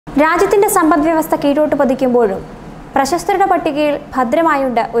രാജ്യത്തിന്റെ സമ്പദ്വ്യവസ്ഥ കീഴോട്ട് പതിക്കുമ്പോഴും പ്രശസ്തരുടെ പട്ടികയിൽ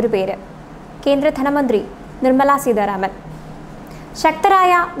ഭദ്രമായുണ്ട് ഒരു പേര്. കേന്ദ്ര ധനമന്ത്രി നിർമ്മല സീതാരാമൻ.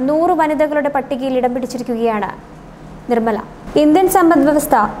 ശക്തരായ 100 വനിതകളുടെ പട്ടികയിൽ ഇടം പിടിച്ചിരിക്കുകയാണ് നിർമ്മല. ഇന്ത്യൻ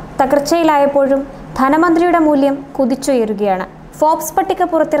സമ്പദ്വ്യവസ്ഥ തകർച്ചയിലായപ്പോഴും ധനമന്ത്രിയുടെ മൂല്യം കുതിച്ചുയരുകയാണ്. ഫോബ്സ് പട്ടിക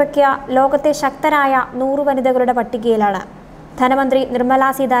പുറത്തിറക്കിയ ലോകത്തെ ശക്തരായ 100 വനിതകളുടെ പട്ടികയിലാണ് ധനമന്ത്രി നിർമ്മല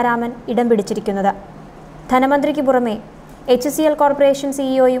സീതാരാമൻ ഇടം പിടിച്ചിരിക്കുന്നത്. ധനമന്ത്രിക്ക് പുറമെ HCL കോർപ്പറേഷൻ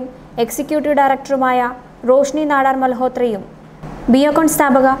സിഇഒയും എക്സിക്യൂട്ടീവ് ഡയറക്ടറുമായ റോഷ്നി നാടാർ മൽഹോത്രയും ബിയോകോൺ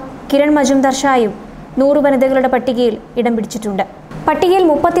സ്ഥാപക കിരൺ മജുംദാർ ഷായും 100 വനിതകളുടെ പട്ടികയിൽ ഇടം പിടിച്ചിട്ടുണ്ട്. പട്ടികയിൽ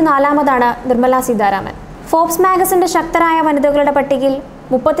 34ാമതാണ് നിർമ്മല സീതാരാമൻ. ഫോബ്സ് മാഗസിന്റെ ശക്തരായ വനിതകളുടെ പട്ടികയിൽ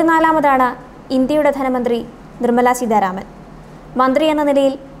 34ാമതാണ് ഇന്ത്യയുടെ ധനമന്ത്രി നിർമ്മല സീതാരാമൻ. മന്ത്രി എന്ന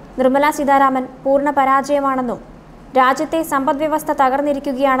നിലയിൽ നിർമ്മല സീതാരാമൻ പൂർണ്ണ പരാജയമാണെന്നും രാജ്യത്തെ സമ്പദ്വ്യവസ്ഥ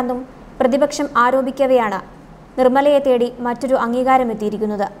തകർന്നിരിക്കുകയാണെന്നും പ്രതിപക്ഷം ആരോപിക്കവെയാണ് നിർമ്മലയെ തേടി മറ്റൊരു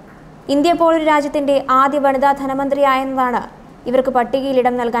അംഗീകാരമെത്തിയിരിക്കുന്നത്. ഇന്ത്യ പോലൊരു രാജ്യത്തിൻ്റെ ആദ്യ വനിതാ ധനമന്ത്രിയായെന്നതാണ് ഇവർക്ക് പട്ടികയിൽ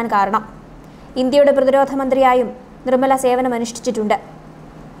ഇടം നൽകാൻ കാരണം. ഇന്ത്യയുടെ പ്രതിരോധ മന്ത്രിയായും നിർമ്മല സേവനമനുഷ്ഠിച്ചിട്ടുണ്ട്.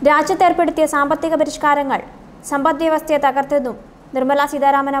 രാജ്യത്ത് ഏർപ്പെടുത്തിയ സാമ്പത്തിക പരിഷ്കാരങ്ങൾ സമ്പദ്വ്യവസ്ഥയെ തകർത്തെന്നും നിർമ്മല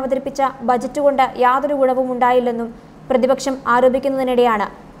സീതാരാമൻ അവതരിപ്പിച്ച ബജറ്റ് കൊണ്ട് യാതൊരു ഗുണവും ഉണ്ടായില്ലെന്നും പ്രതിപക്ഷം ആരോപിക്കുന്നതിനിടെയാണ്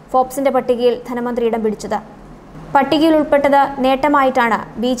ഫോബ്സിന്റെ പട്ടികയിൽ ധനമന്ത്രി ഇടം പിടിച്ചത്. പട്ടികയിൽ ഉൾപ്പെട്ടത് നേട്ടമായിട്ടാണ്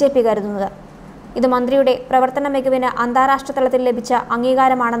BJP കരുതുന്നത്. ഇത് മന്ത്രിയുടെ പ്രവർത്തന മികവിന് അന്താരാഷ്ട്ര തലത്തിൽ ലഭിച്ച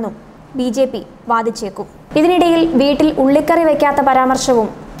അംഗീകാരമാണെന്നും BJP വാദിച്ചേക്കും. ഇതിനിടയിൽ വീട്ടിൽ ഉള്ളിക്കറി വയ്ക്കാത്ത പരാമർശവും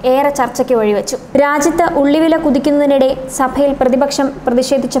ഏറെ ചർച്ചയ്ക്ക് വഴിവെച്ചു. രാജ്യത്ത് ഉള്ളിവില കുതിക്കുന്നതിനിടെ സഭയിൽ പ്രതിപക്ഷം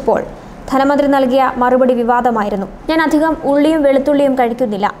പ്രതിഷേധിച്ചപ്പോൾ ധനമന്ത്രി നൽകിയ മറുപടി വിവാദമായിരുന്നു. ഞാൻ അധികം ഉള്ളിയും വെളുത്തുള്ളിയും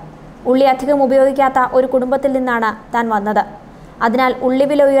കഴിക്കുന്നില്ല. ഉള്ളി അധികം ഉപയോഗിക്കാത്ത ഒരു കുടുംബത്തിൽ നിന്നാണ് താൻ വന്നത്. അതിനാൽ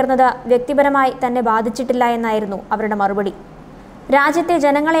ഉള്ളിവില ഉയർന്നത് വ്യക്തിപരമായി തന്നെ ബാധിച്ചിട്ടില്ല എന്നായിരുന്നു അവരുടെ മറുപടി. രാജ്യത്തെ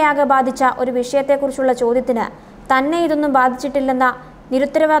ജനങ്ങളെയാകെ ബാധിച്ച ഒരു വിഷയത്തെക്കുറിച്ചുള്ള ചോദ്യത്തിന് തന്നെ ഇതൊന്നും ബാധിച്ചിട്ടില്ലെന്ന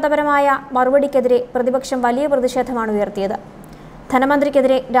നിരുത്തരവാദപരമായ മറുപടിക്കെതിരെ പ്രതിപക്ഷം വലിയ പ്രതിഷേധമാണ് ഉയർത്തിയത്.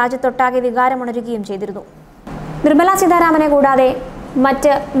 ധനമന്ത്രിക്കെതിരെ രാജ്യത്തൊട്ടാകെ വികാരമുണരുകയും ചെയ്തിരുന്നു. നിർമ്മല സീതാരാമനെ കൂടാതെ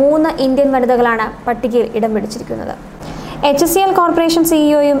മറ്റ് 3 ഇന്ത്യൻ വനിതകളാണ് പട്ടികയിൽ ഇടം പിടിച്ചിരിക്കുന്നത്. HCL കോർപ്പറേഷൻ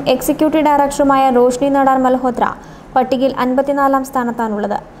സിഇഒയും എക്സിക്യൂട്ടീവ് ഡയറക്ടറുമായ റോഷ്നി നാടാർ മൽഹോത്ര പട്ടികയിൽ 54ാം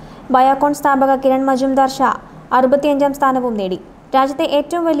സ്ഥാനത്താണുള്ളത്. ബയോകോൺ സ്ഥാപക കിരൺ മജുംദാർ ഷാ 65ാം സ്ഥാനവും നേടി. രാജ്യത്തെ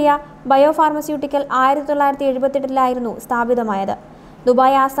ഏറ്റവും വലിയ ബയോഫാർമസ്യൂട്ടിക്കൽ 1978-ലായിരുന്നു സ്ഥാപിതമായത്.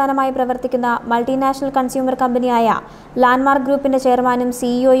 ദുബായ് ആസ്ഥാനമായി പ്രവർത്തിക്കുന്ന മൾട്ടിനാഷണൽ കൺസ്യൂമർ കമ്പനിയായ ലാൻഡ്മാർക്ക് ഗ്രൂപ്പിന്റെ ചെയർമാനും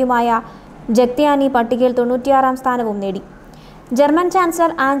സിഇഒയുമായ ജഗ്തിയാനി പട്ടികയിൽ 96ാം സ്ഥാനവും നേടി. ജർമ്മൻ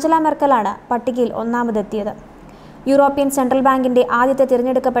ചാൻസലർ ആഞ്ചല മെർക്കലാണ് പട്ടികയിൽ ഒന്നാമതെത്തിയത്. യൂറോപ്യൻ സെൻട്രൽ ബാങ്കിന്റെ ആദ്യത്തെ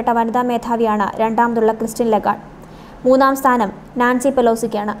തിരഞ്ഞെടുക്കപ്പെട്ട വനിതാ മേധാവിയാണ് രണ്ടാമതുള്ള ക്രിസ്റ്റ്യൻ ലഗാർഡ്. 3ാം സ്ഥാനം നാൻസി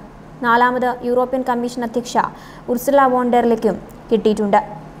പെലോസിക്കാണ്. 4ാമത് യൂറോപ്യൻ കമ്മീഷൻ അധ്യക്ഷ ഉർസുല വോൺ ഡെർ ലെയ്ക്കും കിട്ടിയിട്ടുണ്ട്.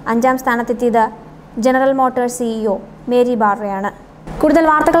 5ാം സ്ഥാനത്തെത്തിയത് ജനറൽ മോട്ടോഴ്സ് സിഇഒ മേരി ബാർറയാണ്. കൂടുതൽ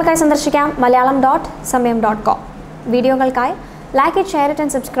വാർത്തകൾക്കായി സന്ദർശിക്കാം malayalam.samayam.com. വീഡിയോകൾക്കായി like it, share it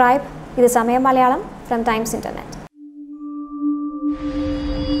and subscribe. ഇത് സമയം മലയാളം ഫ്രം ടൈംസ് ഇന്റർനെറ്റ്.